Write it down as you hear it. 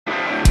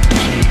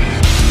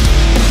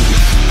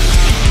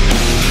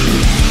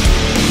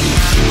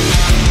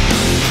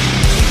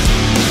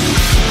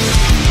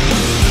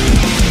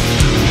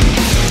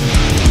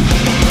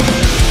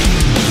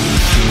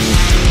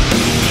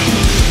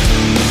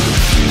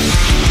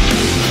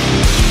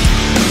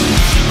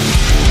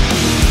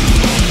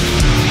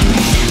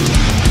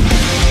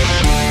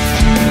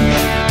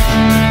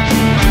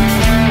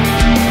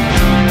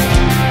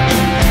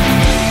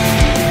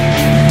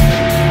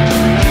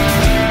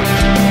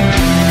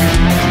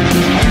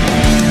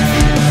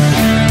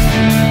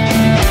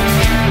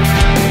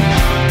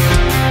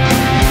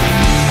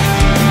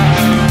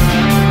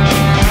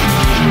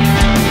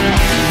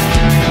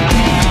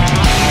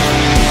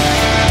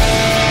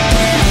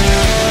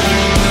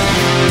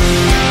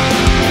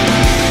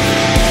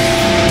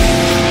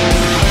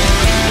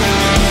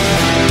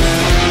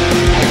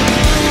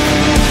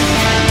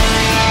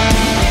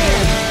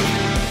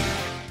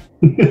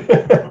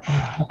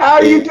How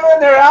are you doing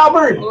there,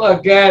 Albert?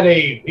 Look at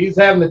him. He's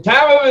having the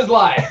time of his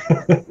life.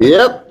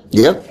 Yep.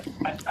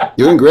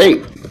 Doing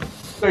great.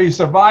 So you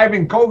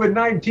surviving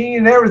COVID-19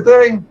 and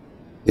everything?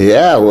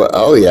 Yeah. Well,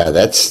 oh yeah.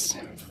 That's.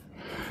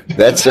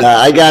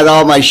 I got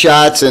all my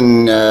shots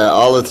and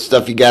all the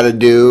stuff you got to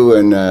do,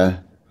 and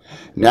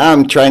now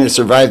I'm trying to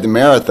survive the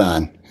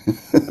marathon.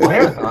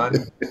 Marathon?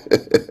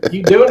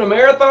 You doing a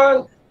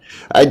marathon?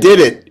 I did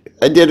it.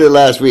 I did it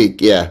last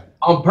week. Yeah.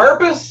 On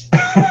purpose?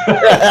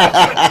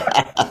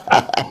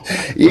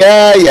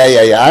 Yeah.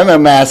 I'm a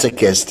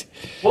masochist.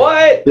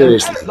 What?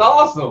 Seriously. That's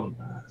awesome.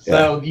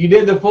 So you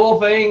did the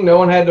full thing? No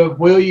one had to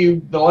wheel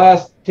you the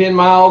last 10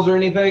 miles or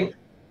anything?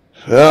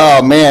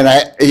 Oh man,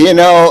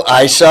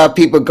 I saw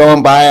people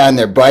going by on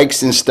their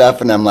bikes and stuff,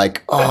 and I'm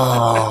like,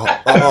 oh,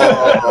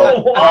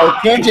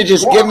 can't you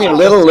just give me a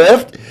little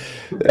lift?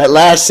 That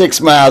last 6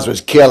 miles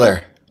was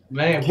killer.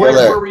 Man,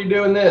 where were you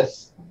doing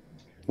this?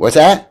 What's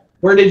that?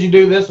 Where did you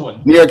do this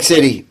one? New York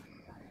City.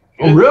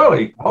 Oh,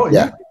 really? Oh,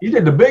 yeah. You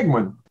did the big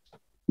one.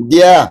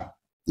 Yeah.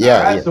 All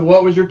right, so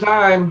what was your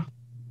time?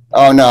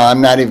 Oh no,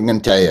 I'm not even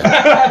going to tell you.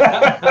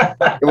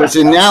 It was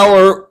an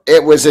hour.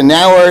 It was an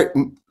hour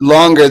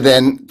longer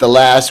than the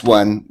last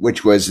one,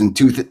 which was in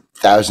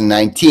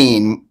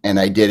 2019, and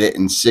I did it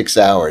in 6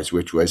 hours,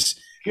 which was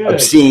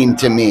obscene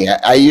to me.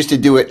 I used to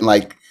do it in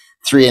like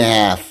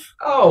 3.5.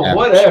 Oh, average.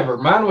 Whatever.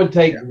 Mine would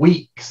take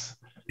weeks.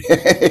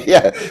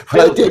 Yeah,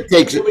 well,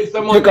 it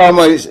took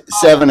almost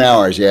 7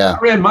 hours. Yeah, I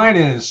ran mine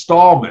in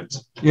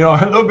installments.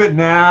 A little bit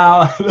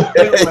now. A little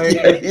bit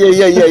later.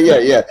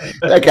 Yeah.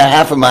 Like a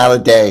half a mile a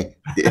day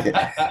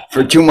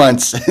for 2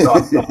 months.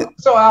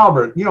 So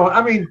Albert,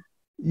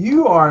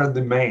 you are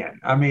the man.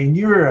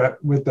 You're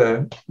with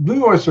the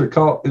Blue Oyster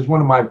Cult is one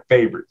of my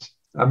favorites.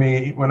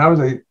 When I was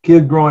a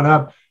kid growing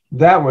up,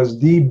 that was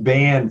the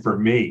band for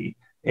me.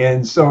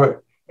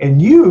 And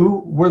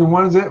you were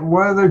one of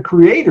the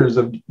creators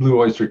of Blue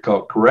Oyster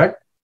Cult,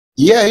 correct?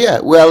 Yeah.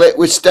 Well, it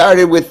was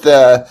started with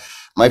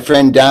my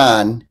friend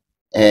Don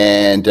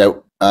and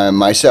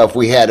myself.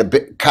 We had a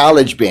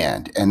college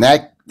band, and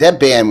that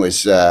band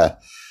was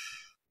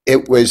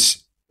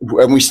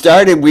when we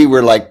started, we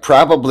were like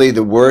probably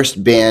the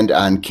worst band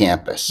on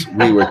campus.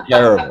 We were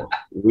terrible.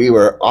 We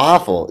were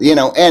awful,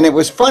 and it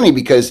was funny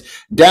because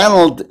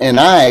Donald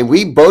and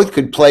we both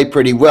could play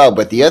pretty well,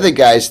 but the other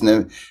guys in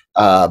the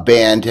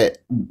band, the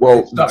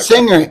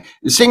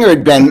singer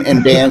had been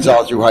in bands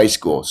all through high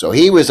school, so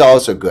he was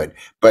also good,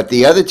 but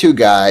the other two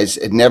guys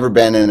had never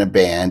been in a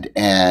band,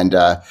 and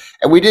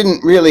we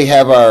didn't really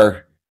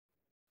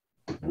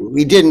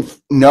we didn't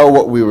know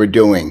what we were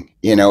doing.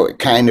 It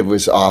kind of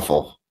was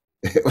awful.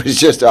 It was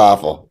just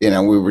awful. We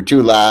were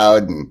too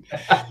loud and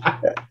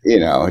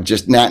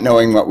just not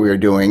knowing what we were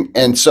doing.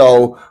 And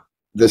so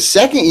the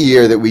second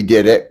year that we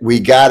did it, we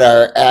got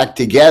our act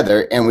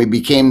together and we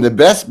became the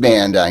best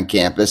band on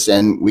campus,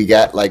 and we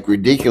got like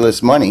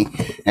ridiculous money.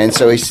 And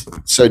so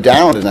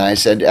Donald and I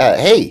said,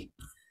 hey,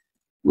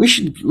 we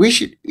should,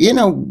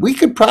 we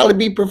could probably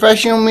be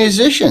professional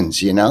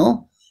musicians, if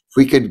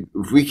we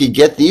could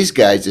get these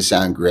guys to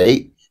sound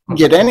great,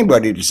 get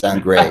anybody to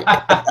sound great.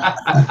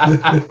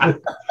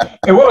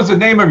 And what was the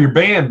name of your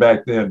band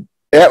back then?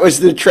 That was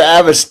the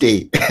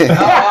Travesty.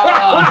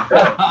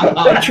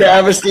 The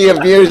travesty of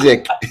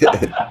music.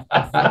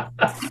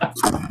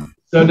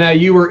 So now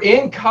you were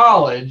in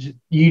college.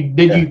 Did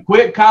you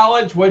quit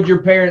college? What did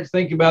your parents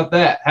think about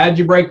that? How'd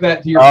you break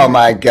that to your parents?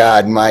 My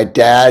God. My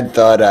dad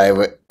thought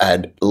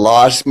I'd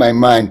lost my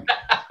mind.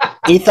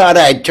 He thought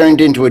I'd turned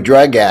into a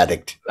drug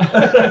addict.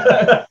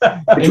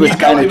 Which was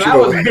kind of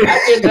true. I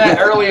did that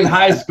early in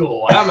high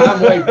school.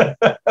 I'm waiting.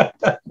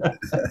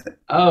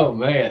 Oh,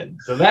 man.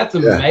 So that's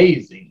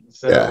amazing.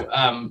 So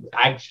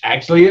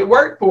actually it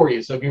worked for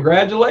you. So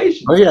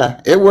congratulations. Oh,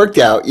 yeah. It worked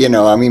out.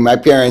 My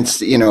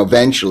parents,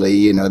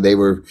 eventually, they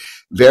were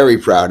very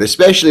proud,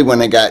 especially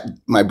when I got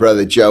my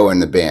brother Joe in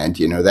the band.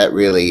 That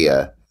really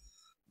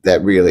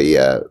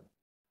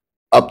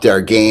upped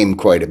our game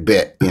quite a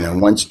bit.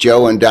 Once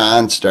Joe and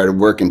Don started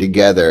working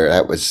together,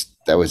 that was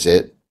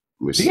it.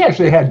 You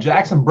actually had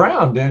Jackson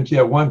Brown, didn't you,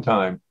 at one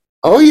time?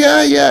 Oh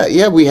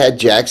yeah. We had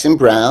Jackson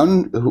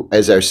Brown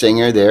as our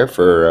singer there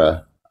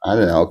for I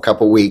don't know, a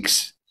couple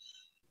weeks.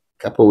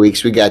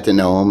 We got to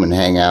know him and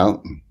hang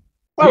out.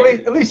 Well,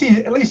 at least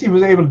he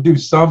was able to do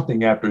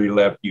something after he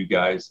left you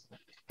guys.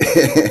 Yeah.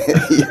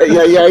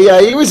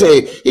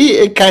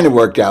 It kind of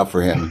worked out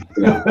for him.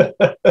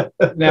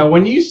 Now,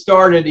 when you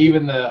started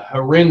even the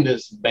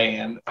horrendous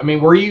band,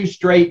 were you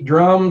straight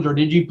drums, or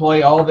did you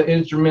play all the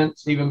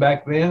instruments even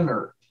back then,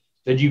 or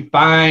did you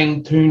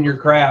fine tune your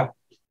craft?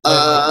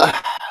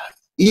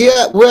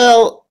 Yeah,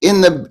 well,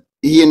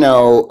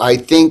 I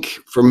think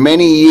for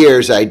many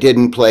years I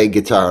didn't play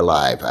guitar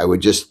live. I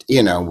would just,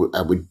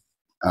 I would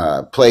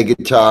play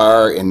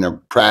guitar in the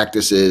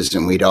practices,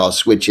 and we'd all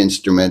switch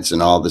instruments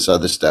and all this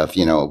other stuff,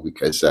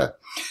 because,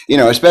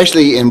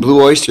 especially in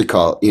Blue Oyster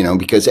Cult,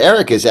 because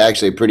Eric is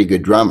actually a pretty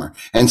good drummer,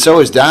 and so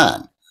is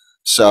Don.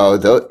 So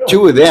the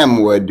two of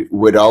them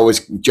would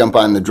always jump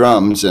on the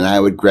drums, and I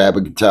would grab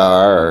a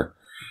guitar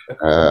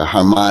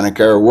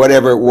harmonica or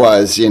whatever it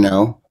was, you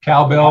know.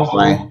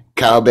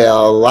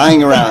 Cowbell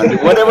lying around.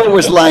 Whatever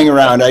was lying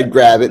around, I'd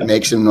grab it and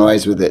make some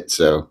noise with it.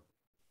 So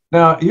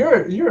now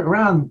you're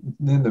around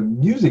in the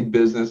music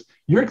business.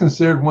 You're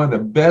considered one of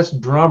the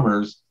best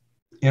drummers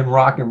in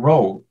rock and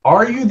roll.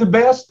 Are you the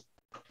best?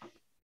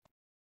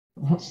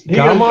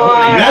 Come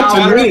on,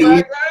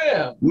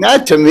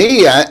 not to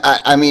me.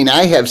 I mean,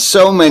 I have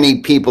so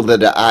many people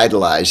that I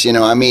idolize, you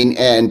know, I mean,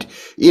 and,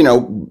 you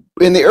know,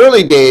 in the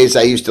early days,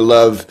 I used to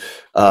love,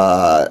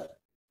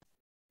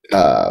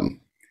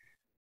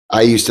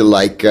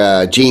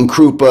 Gene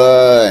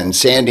Krupa and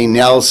Sandy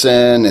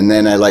Nelson, and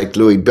then I liked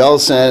Louis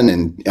Bellson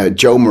and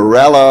Joe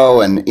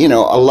Morello, and, you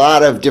know, a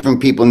lot of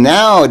different people.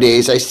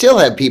 Nowadays, I still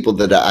have people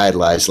that I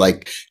idolize,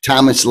 like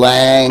Thomas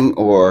Lang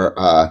or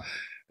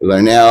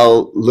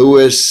Larnell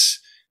Lewis,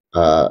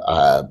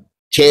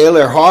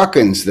 Taylor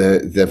Hawkins,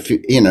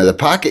 the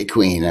Pocket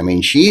Queen. I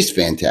mean, she's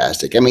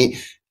fantastic. I mean,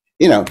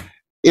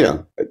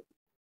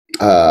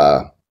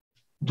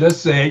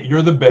 just say it,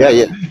 you're the best.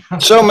 Yeah.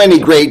 So many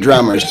great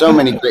drummers, so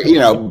many great, you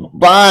know,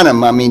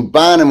 Bonham. I mean,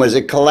 Bonham was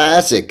a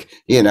classic,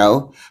 you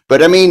know,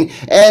 but I mean,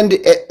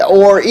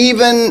 or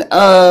even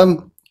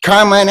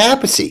Carmine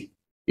Appice,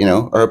 you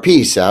know, or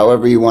Appice,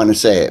 however you want to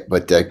say it.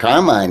 But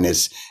Carmine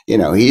is, you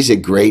know, he's a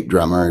great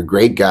drummer, a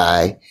great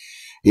guy,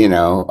 you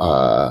know,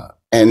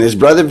 and his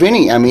brother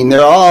Vinny. I mean,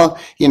 they're all,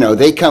 you know,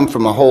 they come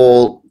from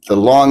the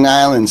Long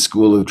Island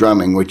school of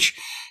drumming, which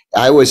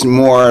I was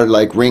more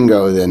like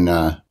Ringo than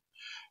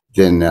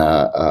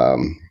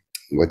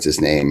what's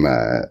his name?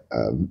 The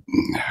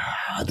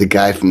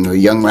guy from the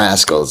Young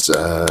Rascals.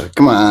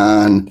 Come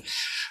on.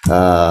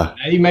 Now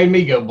you made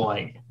me go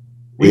blank.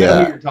 We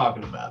know who you're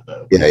talking about,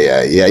 though.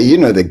 Yeah. You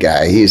know the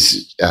guy.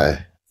 He's.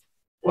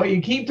 Well,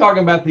 you keep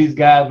talking about these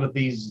guys with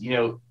these, you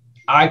know,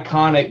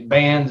 iconic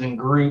bands and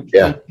groups.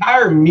 Yeah. The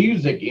entire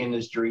music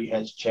industry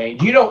has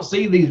changed. You don't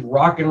see these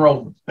rock and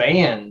roll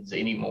bands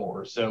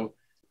anymore. So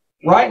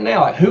right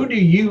now, like, who do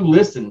you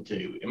listen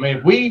to? I mean,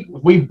 if we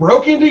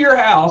broke into your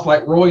house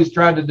like Roy's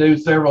tried to do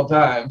several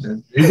times,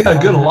 you got a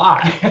good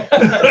lock,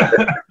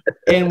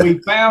 and we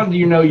found,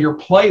 you know, your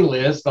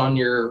playlist on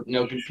your, you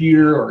know,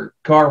 computer or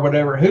car,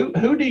 whatever.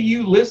 Who do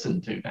you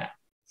listen to now?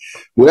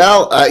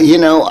 Well, you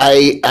know,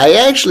 I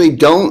actually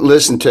don't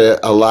listen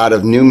to a lot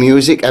of new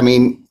music. I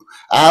mean,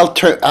 I'll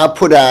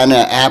put on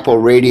an Apple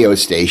radio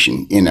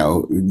station, you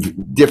know,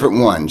 different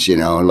ones, you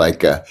know,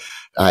 like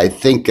I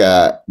think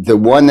the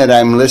one that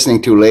I'm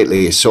listening to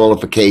lately is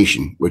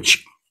Soulification,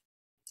 which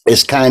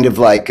is kind of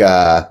like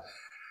a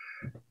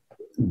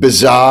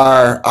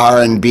bizarre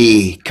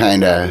R&B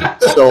kind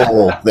of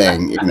soul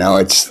thing. You know,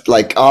 it's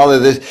like all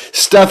of this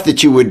stuff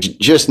that you would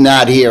just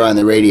not hear on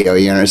the radio.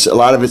 You know, a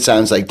lot of it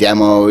sounds like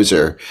demos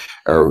or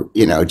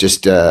you know,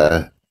 just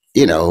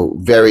you know,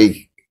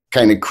 very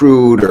kind of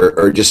crude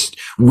or just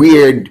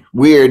weird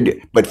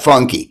but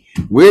funky.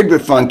 Weird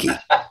but funky.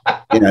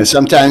 You know,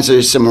 sometimes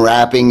there's some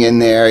rapping in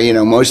there. You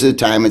know, most of the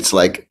time it's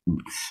like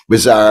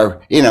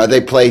bizarre. You know,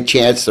 they play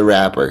Chance the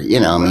Rapper.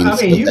 You know,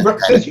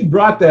 since you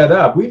brought that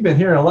up, we've been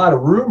hearing a lot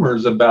of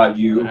rumors about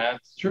you.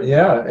 That's true.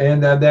 Yeah,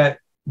 and that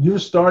you're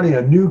starting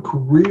a new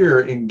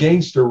career in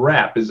gangster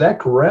rap. Is that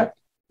correct?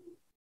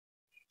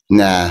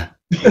 Nah.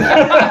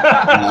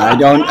 I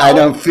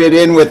don't fit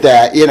in with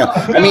that. You know,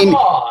 I mean,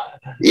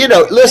 you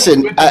know,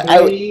 listen,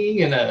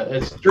 and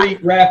a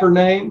street rapper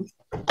name.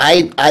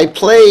 I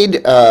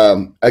played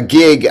a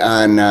gig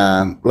on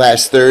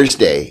last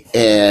Thursday,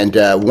 and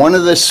one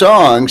of the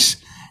songs,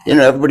 you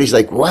know, everybody's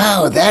like,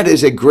 wow, that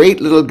is a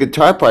great little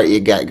guitar part you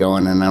got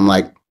going. And I'm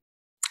like,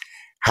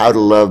 How to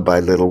Love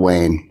by Lil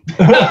Wayne.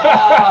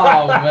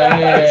 Oh,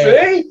 man.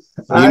 See?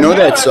 You know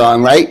that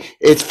song, right?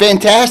 It's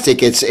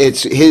fantastic. It's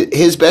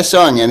his best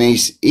song, and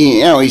he's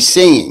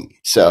singing.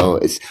 So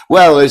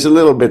there's a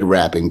little bit of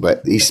rapping,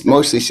 but he's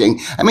mostly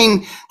singing. I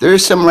mean,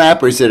 there's some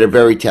rappers that are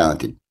very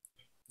talented.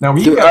 Now,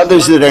 there are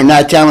others that are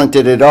not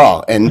talented at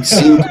all and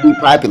seem to be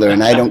popular,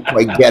 and I don't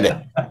quite get it.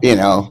 You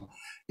know,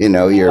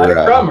 you're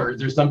like drummers.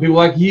 There's some people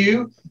like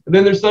you, and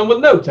then there's some with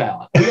no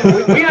talent.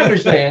 We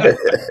understand.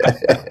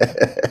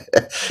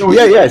 So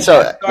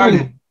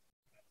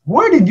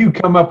where did you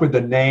come up with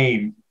the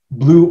name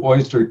Blue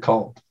Oyster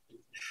Cult?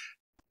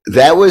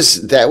 That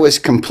was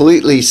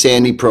completely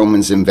Sandy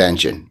Proman's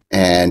invention,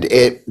 and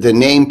the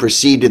name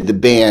preceded the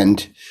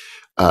band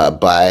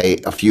by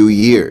a few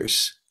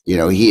years. You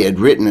know, he had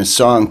written a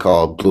song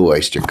called Blue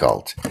Oyster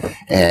Cult,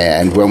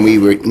 and when we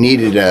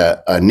needed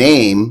a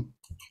name,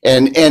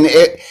 and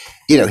it,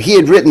 you know, he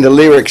had written the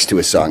lyrics to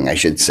a song, I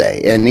should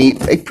say, and he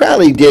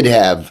probably did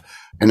have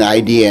an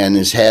idea in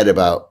his head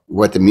about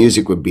what the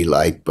music would be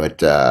like,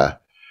 but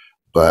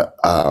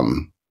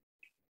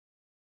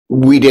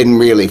we didn't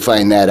really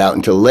find that out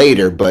until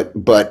later.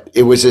 But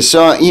it was a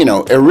song, you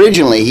know,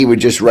 originally he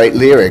would just write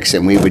lyrics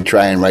and we would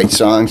try and write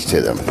songs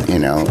to them, you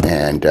know,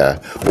 and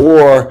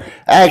or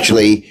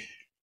actually,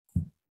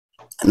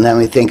 let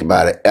me think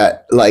about it.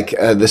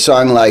 The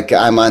song like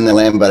I'm on the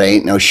Land But I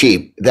Ain't No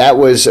Sheep. That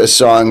was a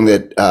song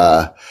that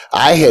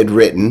I had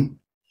written,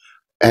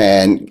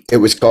 and it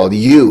was called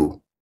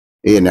You.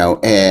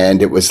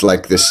 and it was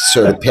like this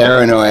sort of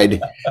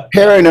paranoid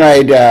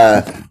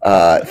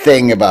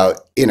thing about,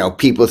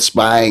 people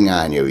spying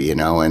on you,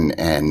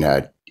 and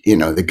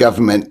the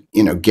government,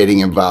 getting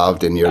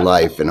involved in your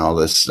life and all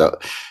this stuff,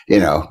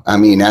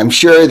 I'm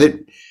sure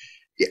that,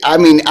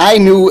 I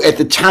knew at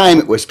the time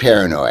it was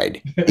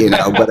paranoid,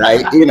 but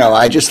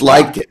I just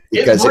liked it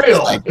because it's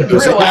real. It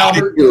was real,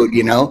 Albert. Dude,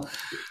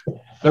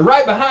 They're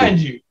right behind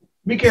you.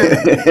 Be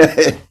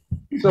careful.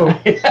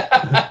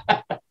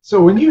 So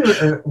when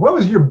what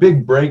was your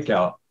big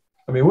breakout?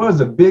 I mean, what was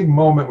the big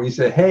moment when you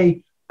said,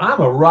 "Hey,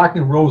 I'm a rock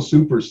and roll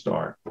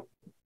superstar"?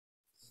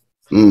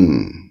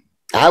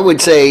 I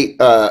would say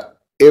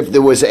if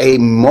there was a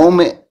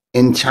moment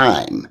in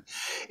time,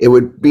 it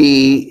would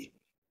be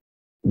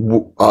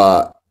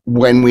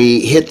when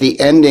we hit the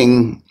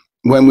ending,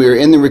 when we were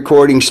in the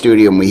recording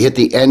studio and we hit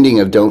the ending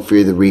of Don't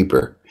Fear the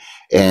Reaper,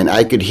 and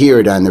I could hear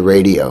it on the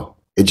radio.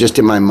 It just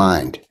in my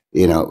mind.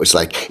 It was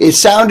like, it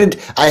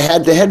sounded, I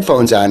had the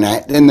headphones on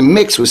and the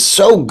mix was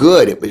so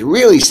good. It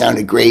really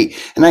sounded great.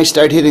 And I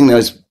started hitting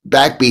those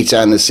backbeats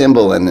on the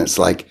cymbal and it's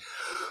like,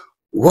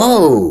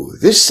 whoa,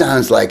 this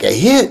sounds like a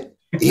hit,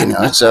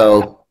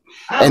 so,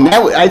 and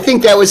I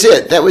think that was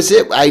it. That was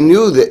it. I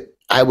knew that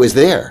I was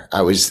there.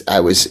 I was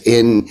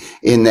in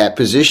that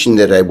position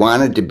that I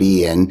wanted to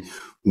be in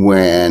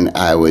when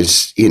I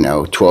was,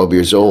 12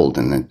 years old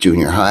in the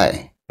junior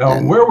high. Now,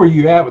 where were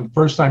you at with the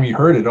first time you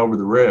heard it over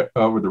the radio?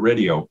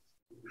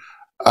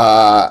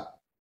 Oh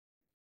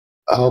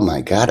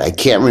my God, I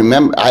can't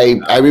remember.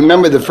 I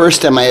remember the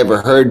first time I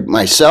ever heard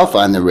myself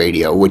on the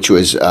radio, which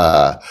was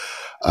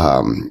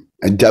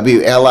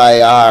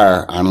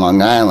WLIR on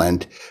Long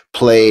Island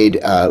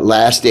played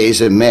Last Days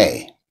of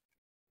May,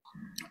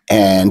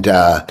 and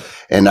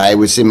I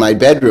was in my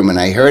bedroom and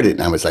I heard it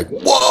and I was like,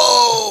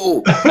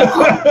 whoa.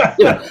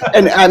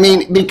 And I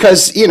mean,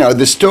 because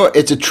the story,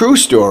 it's a true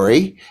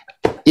story,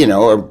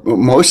 or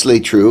mostly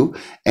true,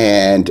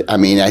 and I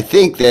mean, I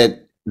think that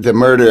the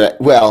murder,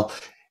 well,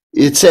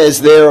 it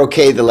says there,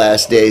 okay, the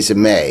last days of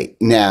May.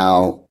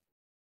 Now,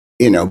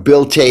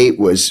 Bill Tate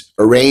was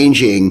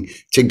arranging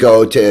to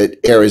go to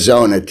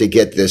Arizona to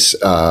get this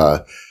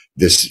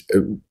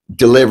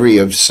delivery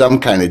of some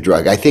kind of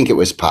drug. I think it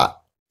was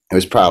pot. It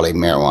was probably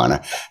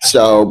marijuana.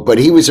 So, but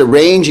he was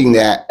arranging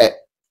that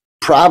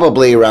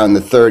probably around the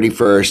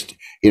 31st,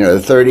 the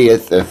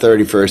 30th or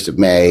 31st of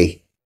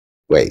May.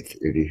 Wait,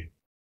 30.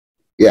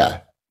 Yeah,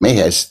 May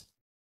has,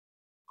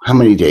 how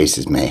many days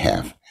does May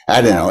have?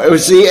 I don't know. It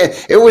was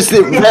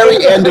the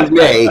very end of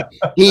May.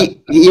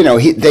 He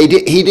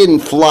didn't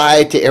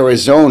fly to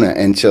Arizona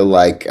until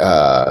like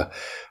June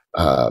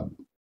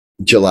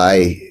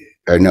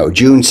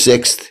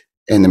 6th,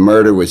 and the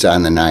murder was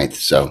on the 9th.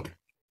 So,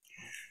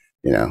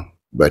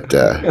 but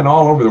and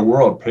all over the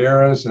world,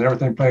 Paris and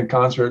everything, playing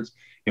concerts.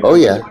 Oh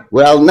yeah.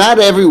 Well, not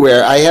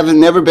everywhere. I haven't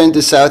never been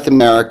to South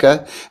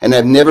America, and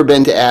I've never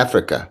been to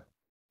Africa.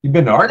 You've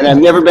been to Arkansas? And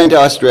I've never been to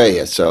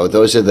Australia. So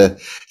those are the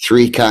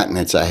 3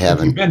 continents I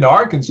haven't. You've been to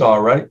Arkansas,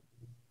 right?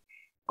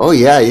 Oh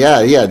yeah. I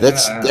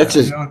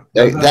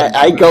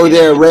go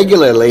there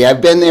regularly.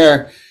 I've been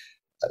there,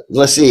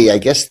 let's see, I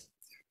guess,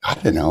 I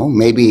don't know,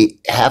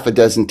 maybe half a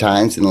dozen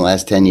times in the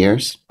last 10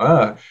 years.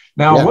 Now,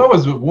 what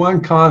was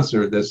one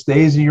concert that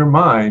stays in your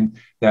mind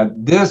that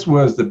this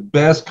was the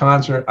best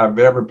concert I've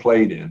ever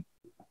played in?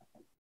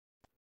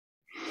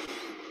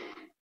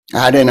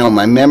 I don't know.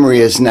 My memory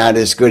is not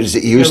as good as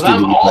it used to be.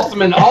 I'm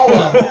awesome in all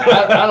of them.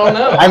 I don't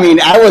know. I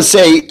mean, I will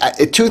say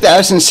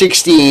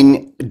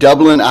 2016,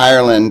 Dublin,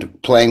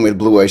 Ireland, playing with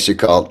Blue Oyster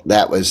Cult.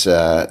 That was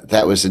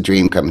a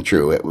dream come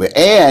true.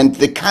 And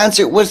the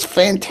concert was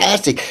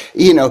fantastic.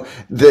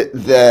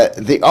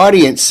 The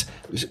audience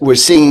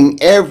was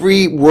singing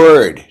every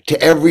word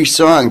to every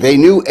song. They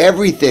knew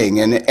everything,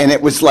 and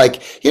it was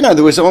like,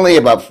 there was only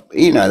about,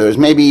 there was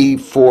maybe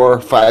 400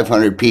 or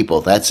 500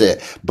 people. That's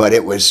it. But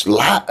it was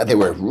loud. They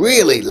were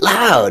really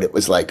loud. It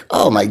was like,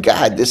 oh my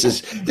God, this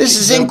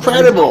is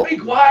incredible. Be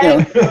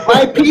quiet.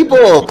 My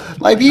people.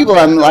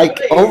 I'm like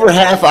over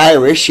half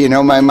Irish.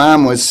 My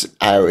mom was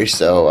Irish,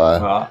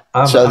 so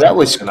so that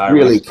was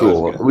really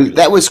cool.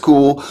 That was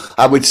cool.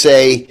 I would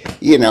say,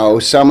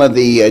 some of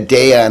the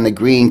Day on the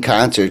Green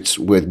concerts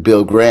with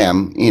Bill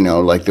Graham,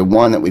 like the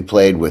one that we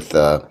played with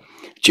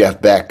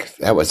Jeff Beck.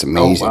 That was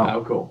amazing. Oh, wow.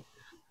 How cool.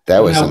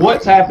 That was now,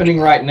 what's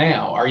happening right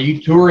now? Are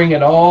you touring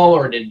at all,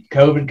 or did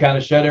COVID kind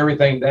of shut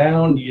everything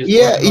down? I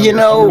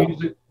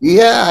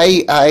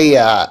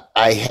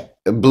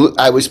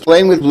was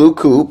playing with Blue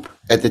Coupe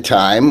at the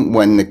time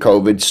when the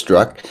COVID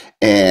struck,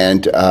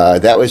 and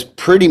that was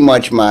pretty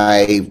much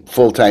my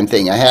full-time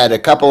thing. I had a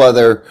couple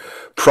other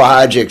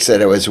projects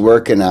that I was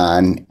working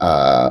on,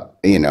 I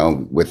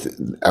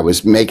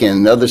was making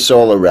another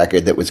solo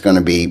record that was going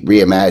to be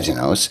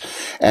Reimaginos.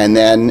 And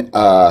then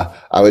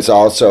I was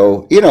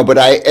also, but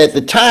at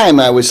the time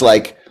I was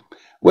like,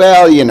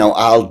 well,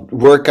 I'll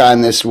work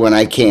on this when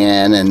I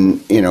can.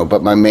 And,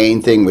 but my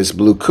main thing was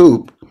Blue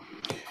Coupe.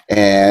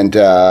 And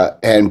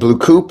Blue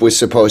Coupe was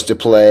supposed to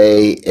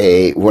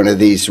play one of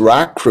these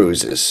rock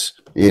cruises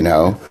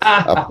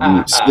up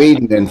in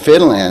Sweden and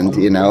Finland,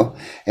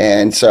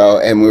 and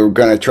we were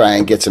going to try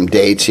and get some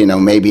dates,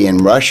 maybe in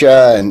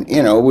Russia, and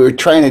we were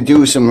trying to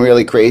do some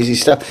really crazy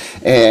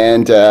stuff,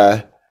 and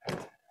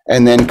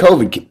then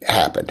COVID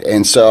happened,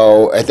 and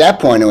so at that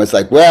point it was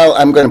like, well,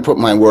 I'm going to put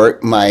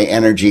my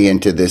energy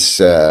into this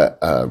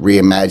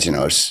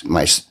Reimaginos,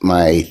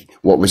 my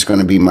what was going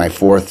to be my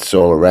fourth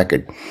solo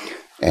record,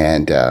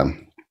 and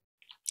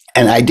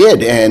I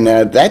did, and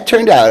that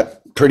turned out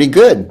pretty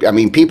good. I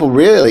mean, people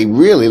really,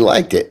 really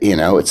liked it.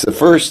 It's the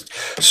first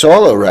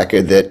solo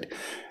record that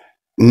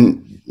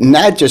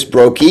not just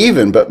broke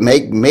even, but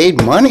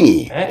made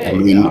money. Hey,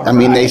 I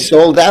mean, they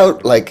sold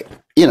out like,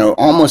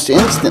 almost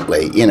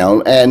instantly,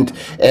 and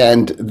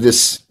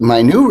this,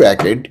 my new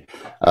record,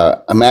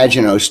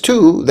 Imaginos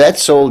 2, that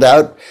sold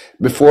out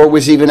before it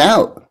was even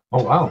out.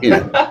 Oh, wow.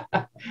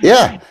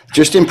 Yeah,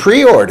 just in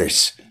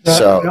pre-orders.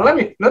 So now let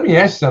me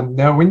ask you something.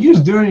 Now, when you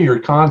was doing your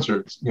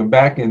concerts,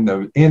 back in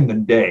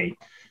the day,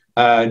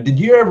 did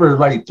you ever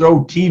like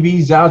throw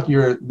TVs out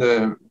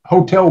the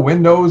hotel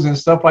windows and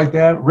stuff like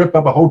that? Rip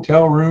up a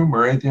hotel room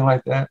or anything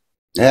like that?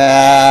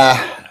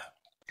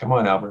 Come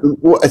on, Albert.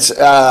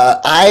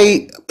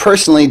 I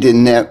personally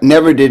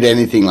never did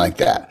anything like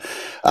that.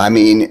 I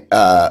mean,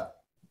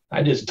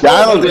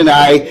 Donald and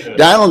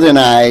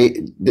I,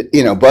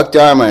 Buck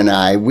Dharma and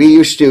I, we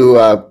used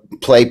to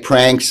play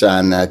pranks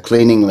on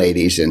cleaning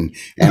ladies and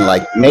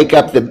like make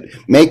up the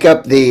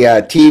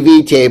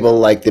TV table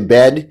like the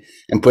bed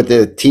and put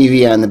the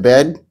TV on the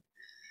bed.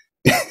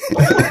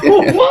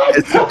 What?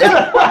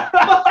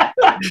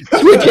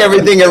 Switch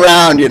everything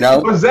around,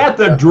 Was that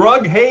the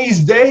drug haze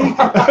day?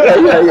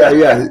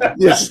 Yeah.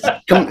 Just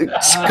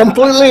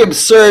completely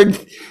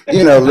absurd,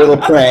 little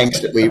pranks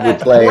that we would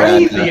play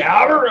on. Crazy,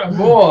 Albert,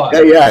 boy.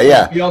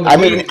 Yeah. I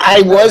mean,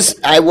 I was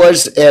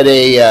at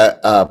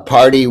a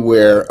party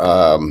where,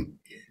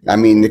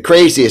 the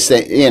craziest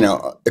thing,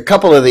 a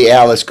couple of the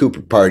Alice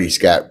Cooper parties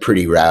got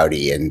pretty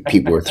rowdy and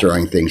people were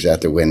throwing things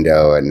out the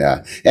window. And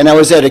I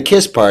was at a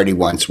Kiss party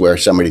once where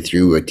somebody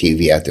threw a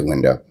TV out the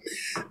window.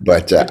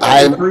 But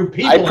I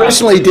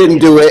personally didn't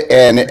do it.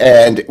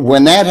 And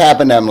when that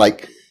happened, I'm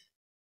like,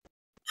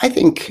 I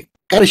think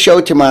got a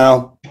show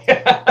tomorrow.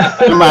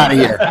 I'm out of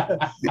here.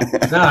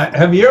 Now,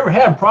 have you ever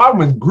had a problem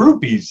with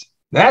groupies?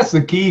 That's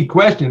the key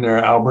question there,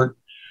 Albert.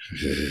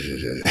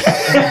 Listen,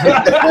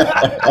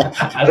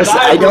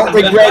 I don't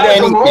regret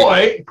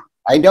anything.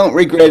 I don't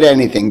regret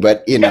anything,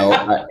 but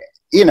I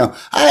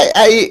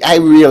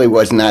really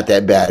was not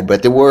that bad.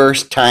 But there were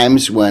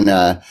times when,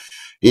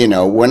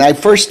 when I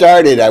first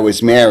started, I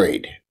was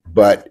married,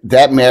 but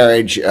that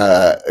marriage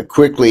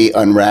quickly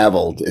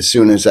unraveled as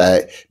soon as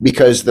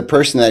because the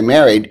person I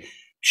married,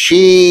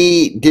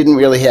 she didn't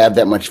really have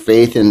that much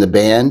faith in the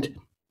band,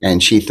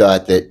 and she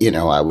thought that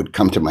I would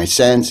come to my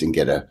sense and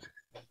get a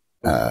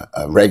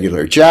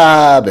regular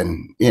job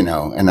and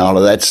and all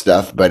of that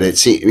stuff, but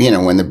it's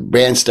when the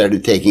band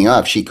started taking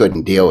off, she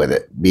couldn't deal with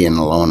it being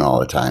alone all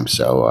the time,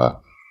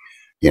 so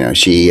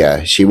she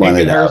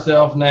wanted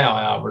herself now,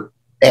 Albert.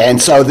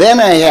 And so then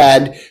I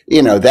had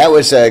that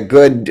was a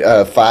good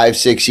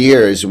 5-6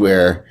 years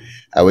where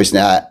I was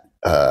not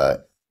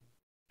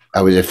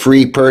I was a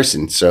free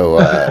person, so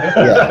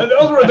yeah.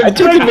 I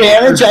took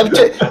advantage.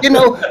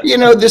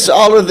 This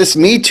all of this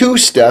Me Too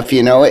stuff.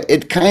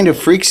 It kind of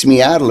freaks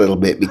me out a little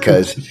bit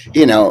because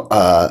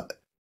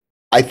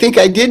I think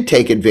I did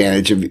take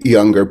advantage of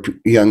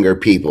younger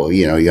people.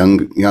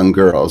 Young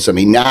girls. I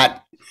mean,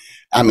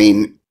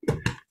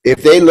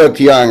 if they looked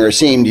young or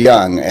seemed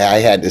young, I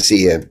had to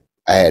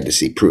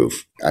see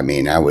proof. I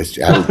mean, I was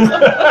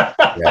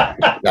yeah,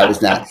 that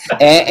was not.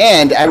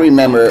 And I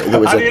remember there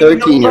was a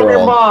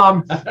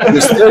 13-year-old.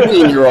 This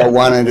 13-year-old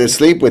wanted to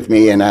sleep with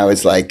me, and I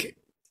was like,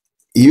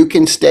 "You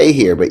can stay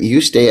here, but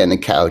you stay on the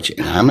couch,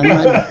 and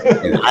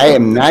I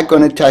am not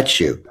going to touch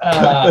you."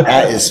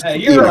 That is,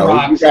 you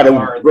got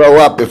to grow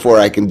up before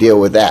I can deal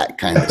with that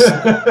kind of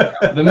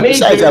stuff.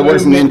 Besides, I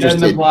wasn't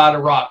interested. Doesn't apply to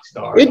rock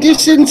stars. It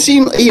just didn't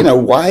seem,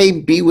 why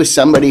be with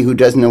somebody who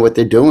doesn't know what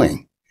they're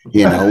doing?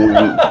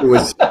 It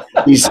was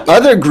these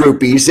other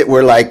groupies that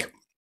were like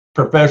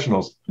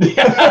professionals. They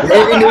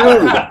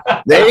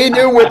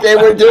knew what they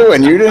were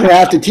doing. You didn't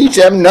have to teach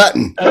them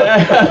nothing.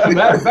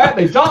 Matter of fact,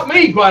 they taught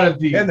me quite a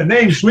few. And the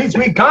name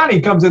Sweet Connie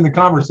comes in the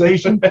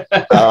conversation.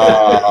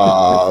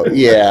 Oh,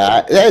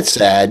 yeah, that's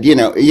sad.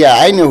 Yeah,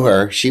 I knew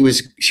her. She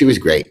was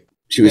great.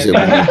 She was a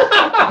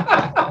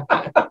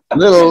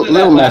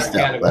little messed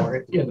up.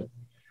 But,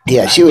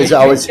 yeah, she would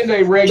always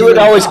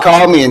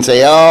call me and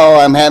say, "Oh,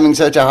 I'm having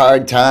such a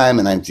hard time,"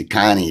 and I'm saying,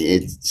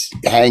 "Connie,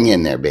 hang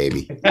in there,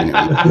 baby.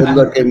 You're good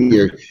looking,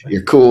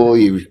 you're cool,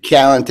 you're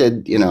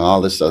talented,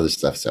 all this other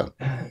stuff." So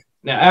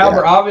now,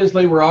 Albert,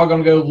 obviously, we're all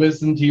going to go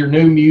listen to your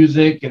new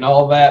music and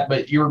all that,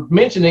 but you're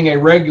mentioning a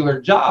regular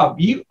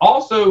job. You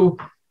also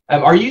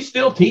are you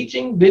still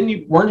teaching? Hadn't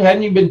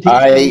you been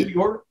teaching in New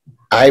York?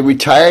 I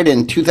retired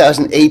in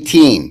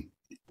 2018.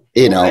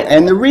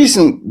 And the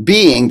reason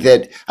being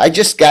that I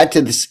just got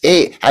to this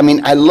age. I mean,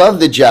 I love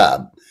the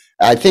job.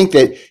 I think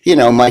that, you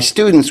know, my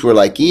students were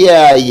like,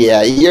 yeah,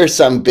 you're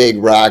some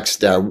big rock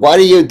star. What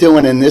are you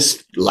doing in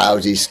this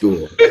lousy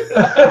school?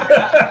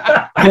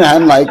 And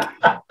I'm like,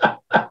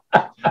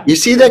 you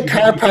see that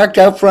car parked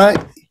out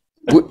front?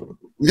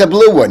 The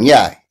blue one,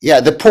 yeah,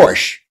 the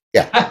Porsche.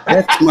 Yeah,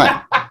 that's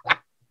mine.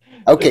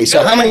 Okay,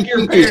 so how many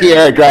teachers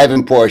here are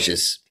driving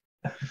Porsches?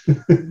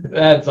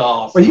 That's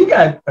awesome. Well, you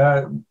got,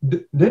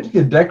 did you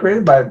get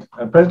decorated by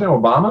President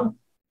Obama?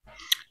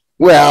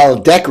 Well,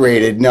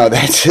 decorated. No,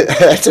 that's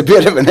a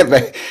bit of an.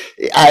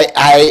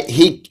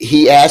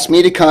 He asked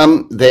me to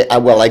come.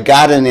 I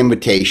got an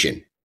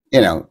invitation. You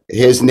know,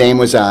 his name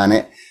was on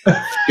it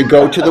to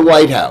go to the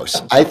White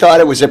House. I thought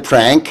it was a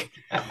prank.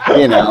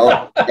 You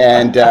know,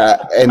 and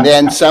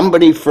then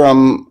somebody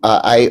from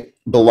I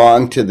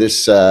belong to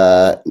this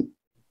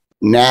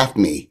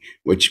NAFME,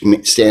 which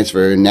stands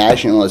for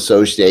National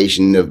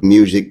Association of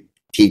Music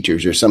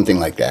Teachers or something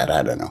like that.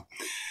 I don't know,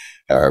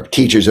 or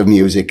Teachers of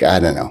Music. I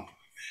don't know.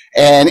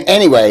 And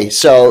anyway,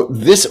 so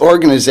this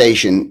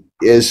organization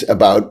is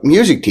about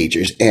music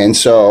teachers. And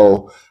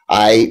so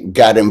I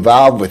got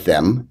involved with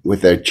them, with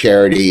their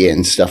charity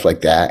and stuff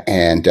like that.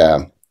 And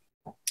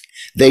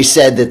they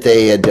said that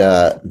they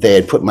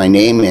had put my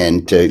name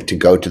in to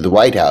go to the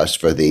White House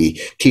for the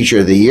Teacher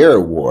of the Year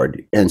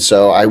award. And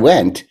so I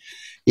went.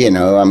 You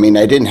know, I mean,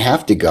 I didn't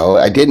have to go.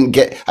 I didn't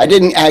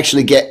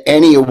actually get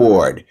any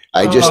award.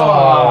 I just,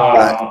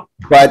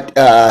 but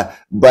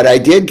I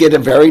did get a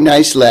very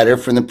nice letter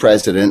from the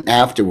president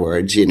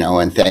afterwards, you know,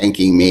 and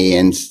thanking me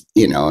and,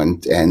 you know,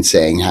 and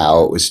saying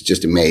how it was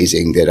just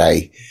amazing that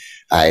I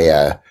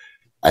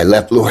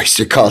left Blue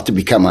Oyster Cult to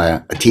become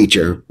a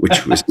teacher,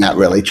 which was not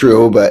really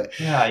true, but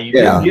yeah, you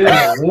did get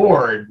an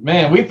award,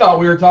 man. We thought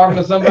we were talking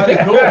to somebody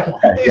cool.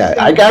 Yeah,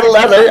 I got a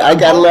letter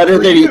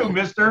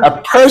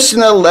a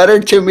personal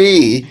letter to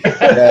me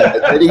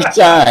that he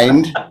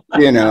signed,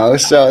 you know,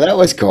 so that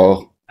was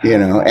cool. You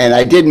know, and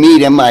I did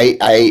meet him.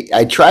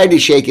 I tried to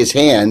shake his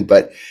hand,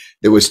 but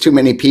there was too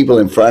many people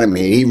in front of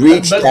me. He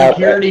reached out. But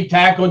security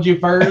tackled you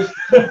first?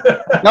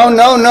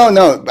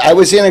 No. I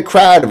was in a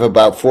crowd of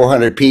about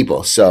 400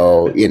 people.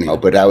 So, you know,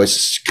 but I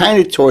was kind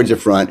of towards the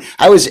front.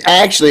 I was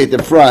actually at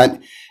the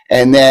front.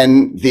 And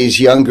then these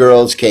young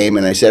girls came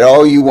and I said,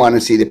 oh, you want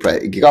to see the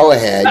president? Go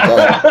ahead.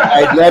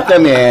 I let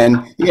them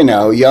in, you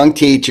know, young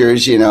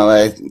teachers, you know,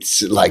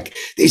 it's like,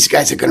 these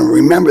guys are going to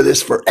remember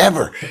this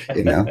forever,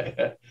 you know.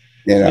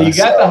 You know, you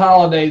got the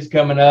holidays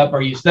coming up.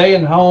 Are you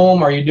staying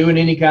home? Are you doing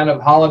any kind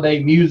of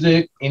holiday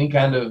music? Any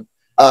kind of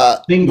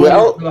thing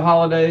for the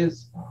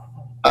holidays?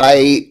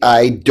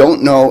 I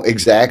don't know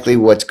exactly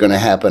what's going to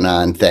happen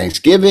on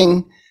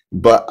Thanksgiving,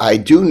 but I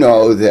do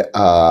know that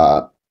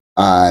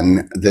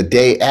on the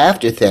day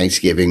after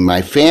Thanksgiving,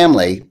 my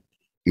family,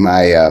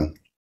 my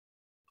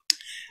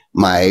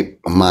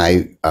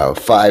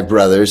 5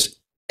 brothers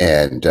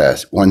and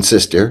 1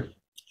 sister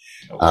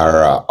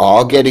are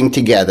all getting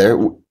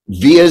together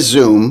via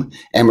Zoom,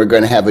 and we're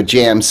going to have a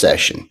jam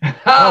session. Oh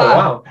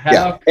wow!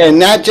 Yeah, and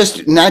not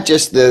just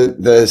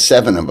the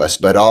 7 of us,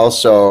 but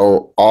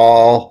also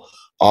all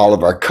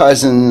of our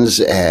cousins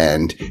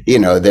and, you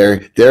know,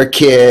 their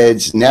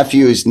kids,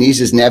 nephews,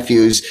 nieces,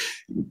 nephews,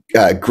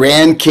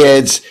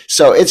 grandkids.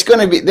 So it's going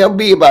to be, there'll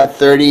be about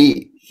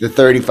 30 to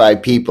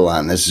 35 people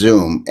on this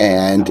Zoom,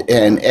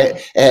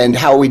 and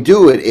how we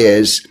do it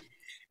is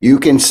you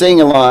can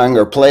sing along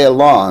or play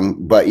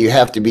along, but you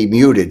have to be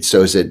muted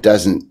so as it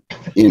doesn't,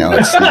 you know,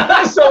 it's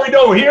so we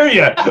don't hear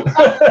you.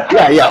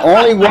 yeah.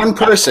 Only one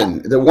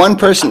person,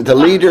 the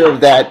leader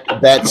of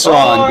that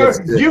song.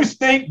 You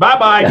stink.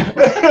 Bye.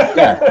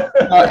 Yeah.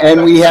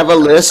 And we have a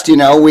list. You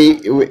know,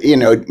 you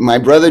know, my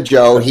brother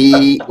Joe,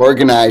 he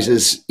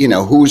organizes, you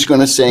know, who's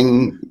going to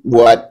sing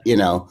what, you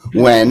know,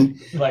 when.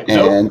 Like,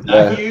 and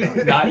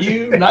nope, not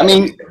you. I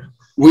mean,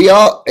 we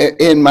all,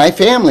 in my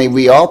family,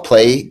 we all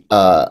play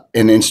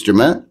an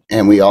instrument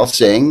and we all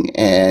sing,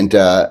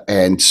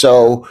 and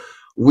so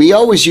we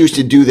always used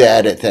to do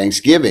that at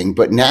Thanksgiving,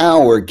 but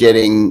now we're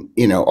getting,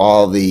 you know,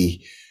 all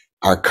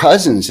our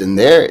cousins and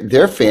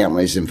their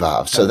families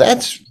involved. So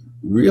that's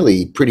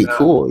really pretty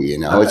cool. You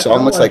know, it's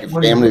almost like a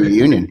family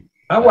reunion.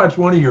 I watched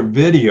one of your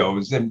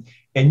videos,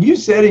 and you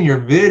said in your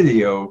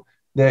video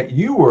that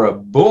you were a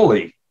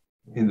bully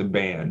in the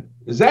band.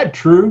 Is that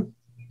true?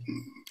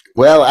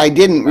 Well, I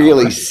didn't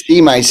really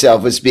see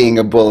myself as being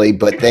a bully,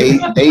 but they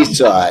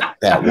saw it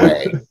that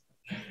way.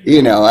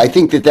 You know, I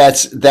think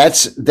that's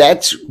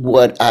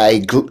what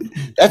I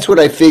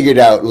figured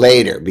out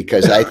later,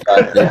 because I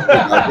thought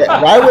that, you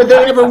know, why would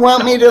they ever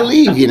want me to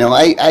leave? You know,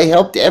 I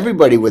helped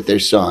everybody with their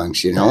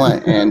songs, you know,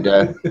 and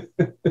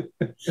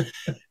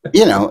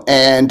you know,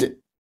 and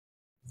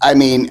I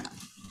mean,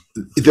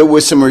 there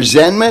was some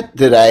resentment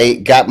that I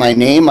got my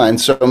name on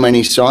so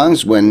many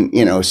songs when,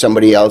 you know,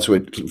 somebody else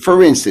would,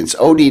 for instance,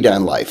 OD'd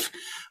on Life.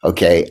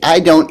 Okay,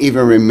 I don't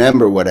even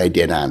remember what I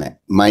did on it.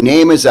 My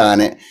name is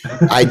on it.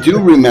 I do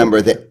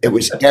remember that it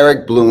was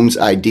Eric Bloom's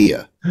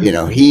idea. You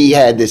know, he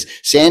had this,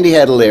 Sandy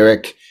had a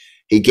lyric.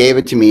 He gave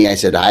it to me. I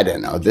said, I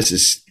don't know. This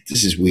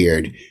this is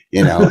weird,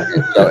 you know.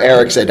 So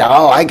Eric said,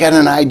 oh, I got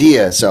an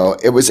idea. So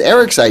it was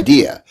Eric's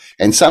idea.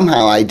 And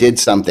somehow I did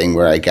something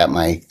where I got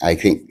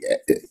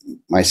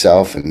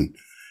myself, and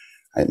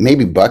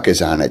maybe Buck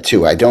is on it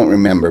too. I don't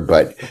remember,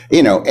 but,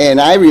 you know,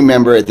 and I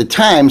remember at the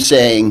time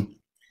saying,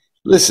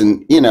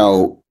 listen, you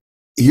know,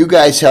 you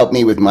guys help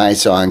me with my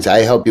songs. I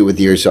help you with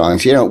your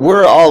songs. You know,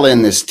 we're all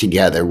in this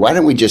together. Why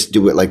don't we just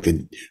do it like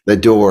the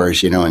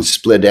Doors, you know, and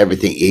split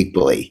everything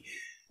equally?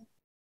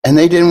 And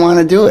they didn't want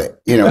to do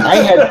it. You know, I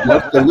had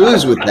much to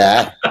lose with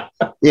that,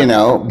 you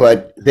know,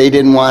 but they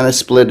didn't want to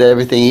split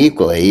everything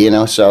equally, you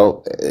know,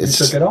 so it's.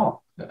 You took it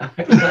all.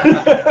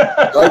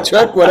 I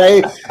took what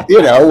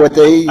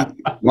they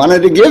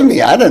wanted to give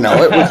me. I don't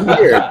know. It was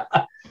weird.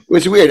 It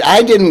was weird.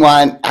 I didn't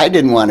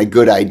want a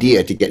good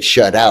idea to get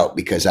shut out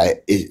because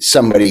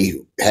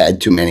somebody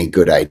had too many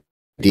good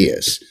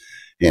ideas,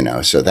 you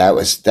know. So that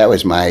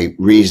was my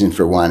reason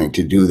for wanting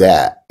to do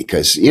that,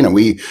 because, you know,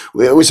 it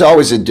was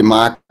always a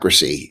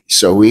democracy.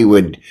 So we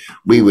would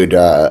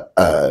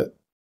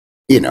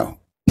you know,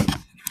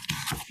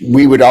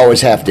 we would always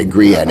have to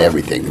agree on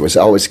everything. There was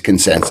always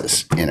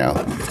consensus, you know.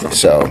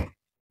 So.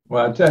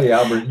 Well, I tell you,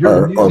 Albert,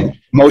 or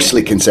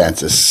mostly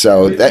consensus.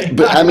 So that,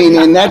 but I mean,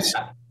 and that's.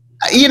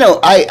 You know,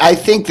 I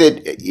think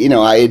that, you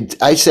know,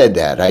 I said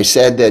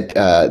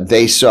that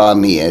they saw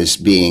me as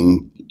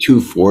being too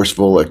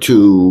forceful or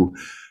too,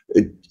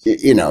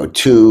 you know,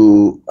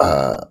 too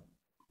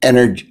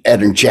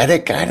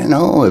energetic. I don't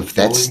know if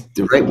that's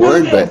the right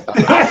word, but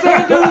I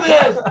said do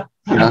this.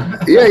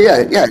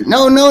 Yeah.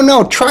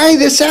 No. Try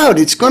this out.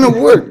 It's going to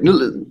work.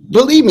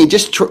 Believe me.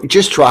 Just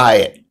try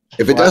it.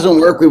 If it doesn't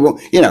work, we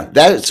won't. You know,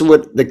 that's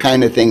what the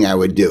kind of thing I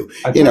would do.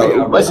 You know,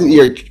 it wasn't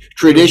your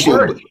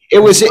traditional. It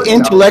was an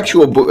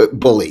intellectual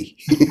bully.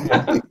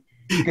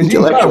 Because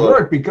you got to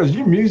work, because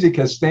your music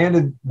has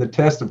stood the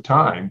test of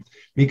time.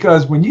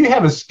 Because when you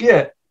have a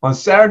skit on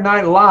Saturday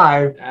Night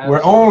Live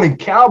where only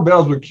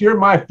cowbells would cure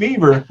my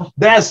fever,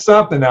 that's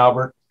something,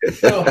 Albert.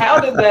 So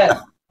how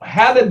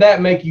did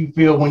that make you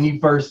feel when you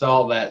first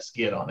saw that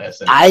skit on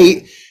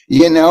SNL?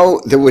 You know,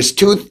 there was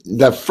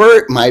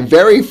my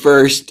very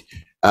first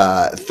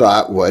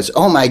thought was,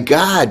 oh my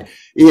God,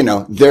 you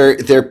know,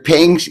 they're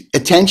paying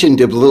attention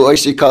to Blue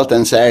Oyster Cult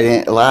on Saturday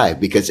Night Live,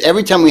 because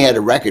every time we had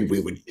a record,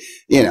 we would,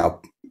 you know,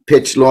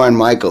 pitch Lorne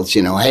Michaels,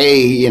 you know, hey,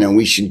 you know,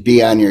 we should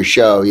be on your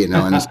show, you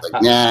know, and it's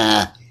like,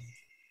 nah,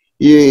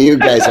 you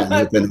guys aren't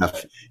hip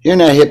enough. You're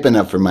not hip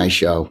enough for my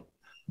show,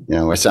 you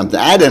know, or something.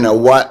 I don't know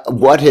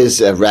what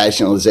his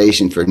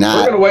rationalization for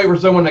not. We're gonna wait for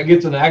someone that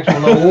gets an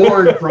actual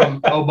award from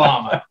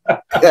Obama.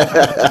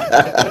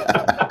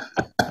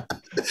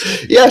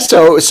 Yeah,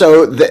 so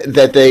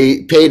that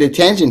they paid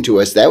attention to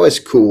us, that was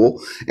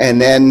cool.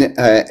 And then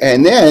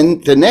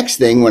the next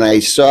thing, when I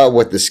saw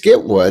what the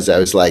skit was, I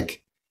was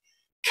like,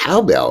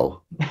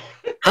 cowbell?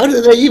 How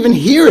did I even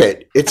hear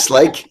it? It's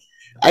like,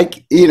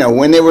 you know,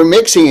 when they were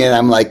mixing it,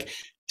 I'm like,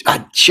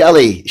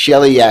 Shelly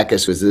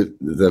Yakis was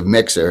the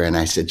mixer, and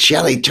I said,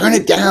 Shelly, turn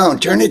it down.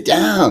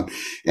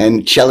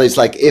 And Shelly's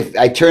like, if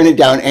I turn it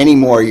down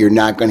anymore, you're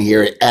not going to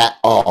hear it at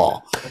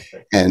all.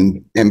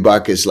 And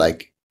Buck is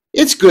like,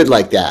 it's good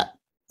like that.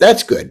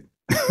 That's good.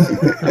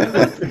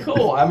 That's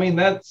cool. I mean,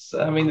 it's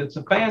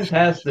a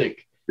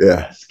fantastic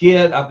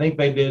skit. I think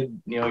they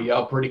did, you know,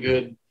 y'all pretty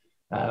good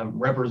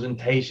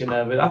representation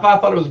of it. I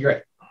thought it was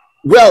great.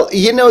 Well,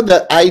 you know,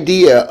 the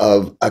idea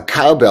of a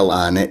cowbell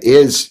on it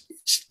is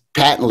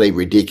patently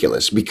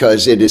ridiculous,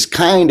 because it is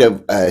kind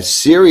of a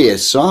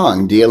serious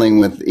song dealing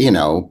with, you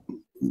know,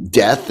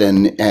 death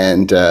and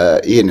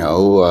you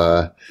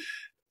know,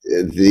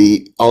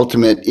 the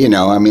ultimate, you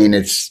know, I mean,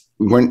 it's,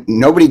 when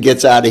nobody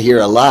gets out of here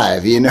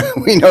alive, you know,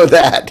 we know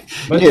that.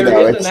 But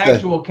there is an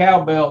actual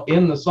cowbell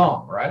in the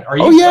song, right? Are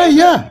you? Oh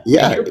yeah.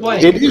 You're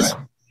playing it is.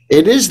 Right?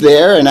 It is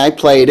there, and I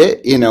played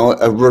it, you know,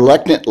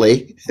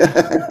 reluctantly.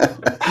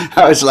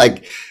 I was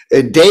like,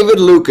 David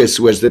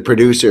Lucas was the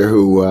producer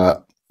who,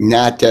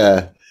 not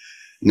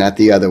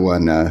the other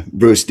one,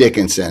 Bruce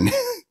Dickinson.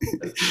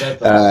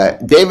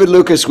 David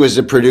Lucas was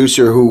the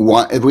producer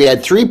we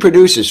had 3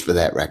 producers for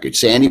that record: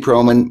 Sandy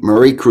Proman,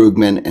 Murray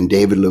Krugman, and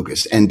David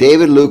Lucas. And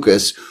David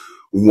Lucas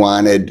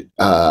wanted,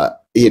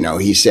 you know,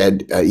 he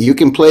said, you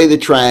can play the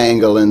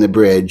triangle in the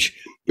bridge,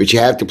 but you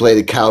have to play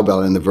the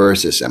cowbell in the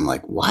verses. I'm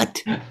like,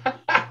 what?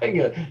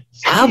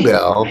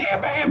 Cowbell?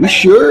 You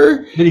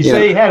sure? Did he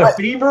say he had a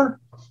fever?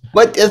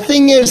 But the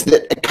thing is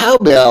that a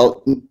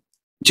cowbell,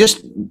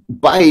 just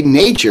by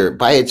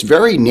its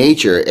very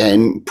nature,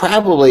 and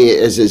probably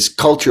as its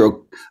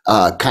cultural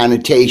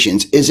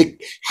connotations, is a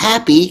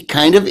happy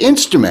kind of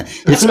instrument.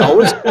 It's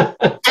always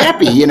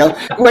happy, you know.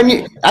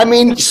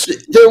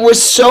 There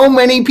was so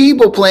many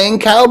people playing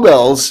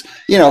cowbells,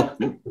 you know,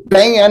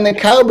 banging on the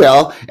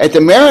cowbell at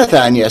the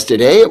marathon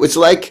yesterday. It was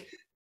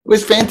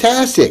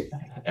fantastic.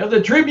 It was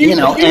a tribute, you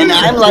know, and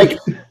I'm like,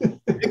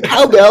 the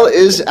cowbell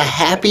is a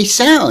happy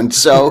sound.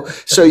 So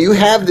you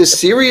have this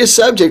serious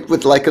subject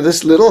with like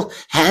this little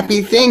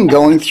happy thing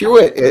going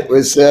through it. It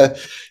was,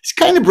 it's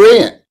kind of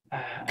brilliant.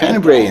 Kind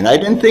of brilliant. I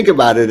didn't think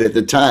about it at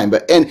the time,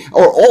 but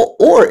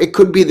or it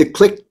could be the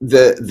click,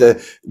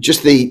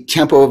 just the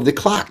tempo of the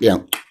clock.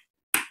 You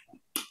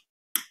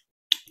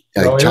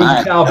know,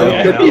 time.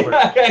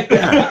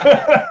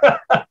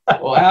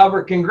 Well,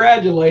 Albert,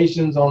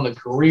 congratulations on the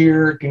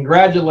career.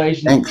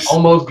 Congratulations. Thanks.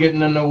 Almost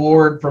getting an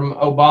award from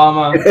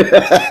Obama.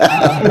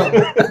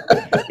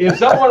 If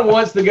someone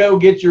wants to go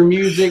get your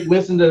music,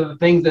 listen to the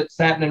things that's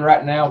happening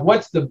right now,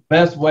 what's the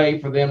best way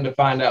for them to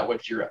find out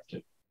what you're up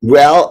to?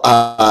 Well,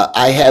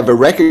 I have a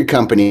record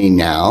company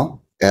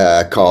now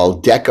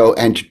called Deco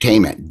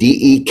Entertainment,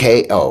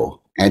 DEKO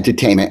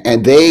Entertainment,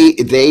 and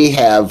they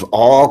have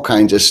all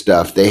kinds of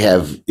stuff. They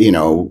have, you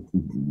know,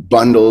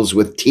 bundles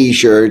with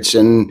T-shirts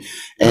and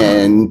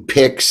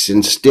picks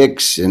and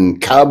sticks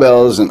and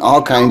cowbells and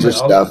all kinds of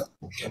stuff.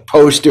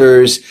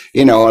 Posters,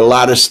 you know, a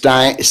lot of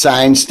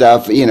signed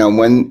stuff. You know,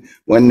 when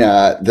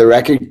the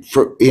record,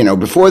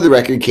 before the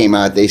record came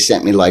out, they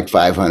sent me like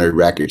 500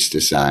 records to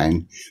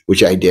sign,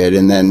 which I did,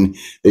 and then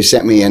they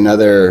sent me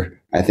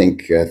another, I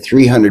think,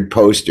 300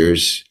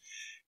 posters.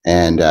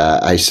 And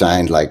I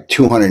signed like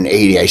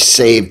 280. I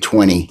saved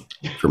 20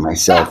 for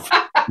myself.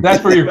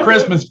 That's for your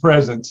Christmas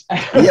presents.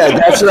 Yeah,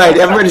 that's right.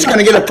 Everybody's going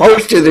to get a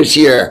poster this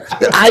year.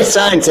 I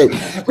signed, say,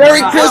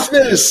 Merry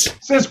Christmas.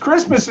 Since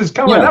Christmas is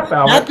coming up,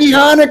 Albert. Happy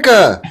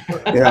Hanukkah.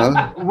 You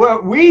know?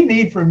 What we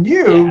need from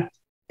you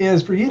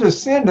is for you to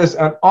send us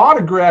an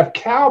autographed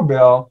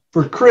cowbell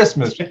for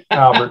Christmas,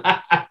 Albert.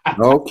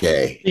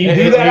 Okay. Can you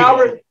do that,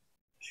 Albert?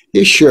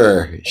 Yeah,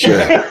 sure. We've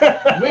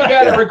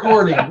got a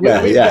recording.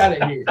 We've got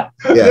it here.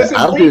 Yeah, listen,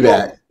 I'll do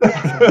that.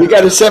 You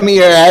got to send me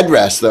your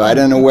address, though. I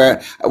don't know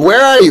where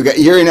are you?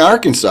 You're in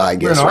Arkansas, I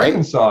guess, We're in right?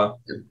 Arkansas.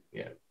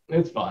 Yeah,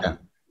 it's fine. Yeah.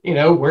 You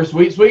know, where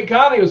Sweet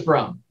Connie was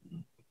from.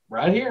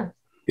 Right here.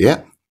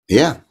 Yeah.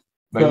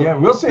 But yeah,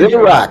 we'll send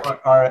you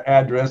our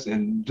address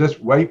and just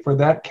wait for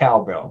that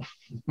cowbell.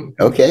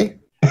 Okay.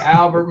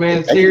 Albert,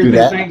 man, seriously,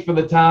 thanks for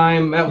the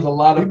time. That was a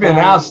lot of fun. You've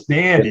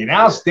been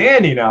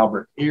outstanding,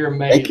 Albert. You're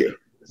amazing. Thank you.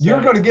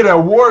 You're going to get an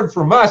award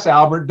from us,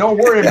 Albert. Don't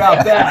worry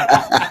about that.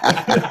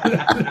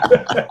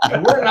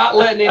 We're not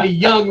letting any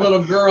young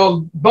little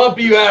girl bump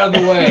you out of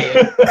the way.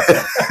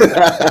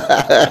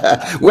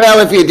 Well,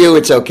 if you do,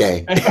 it's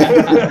okay.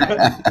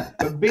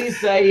 But be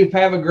safe.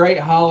 Have a great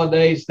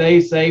holiday. Stay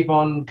safe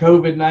on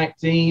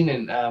COVID-19.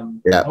 And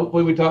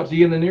hopefully we talk to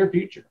you in the near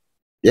future.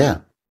 Yeah.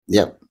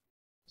 Yep.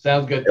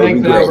 Sounds good.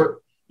 Thanks,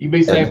 Albert. You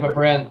be safe, my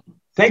friend.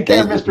 Take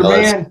care, Mr.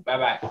 Man.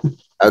 Bye-bye.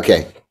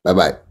 Okay.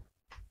 Bye-bye.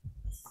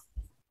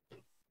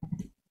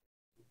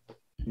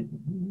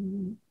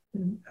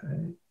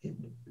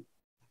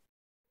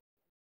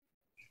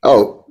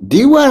 Oh, do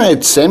you want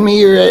to send me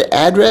your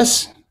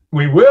address?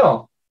 We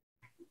will.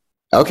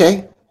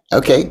 Okay.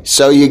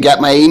 So you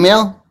got my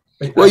email?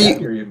 Well,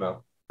 your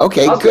email.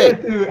 Okay, I'll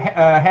good. send it to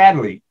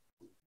Hadley.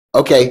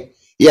 Okay.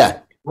 Yeah.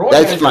 Roy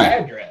that's has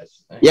fine. Your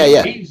address.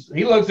 Yeah.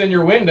 He looks in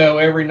your window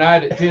every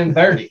night at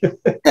 10:30.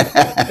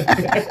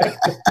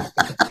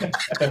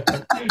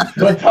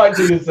 We'll talk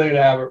to you soon,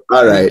 Albert.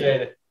 All right.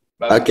 Appreciate it.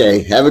 Bye-bye.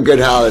 Okay. Have a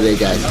good holiday,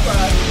 guys.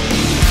 Bye-bye.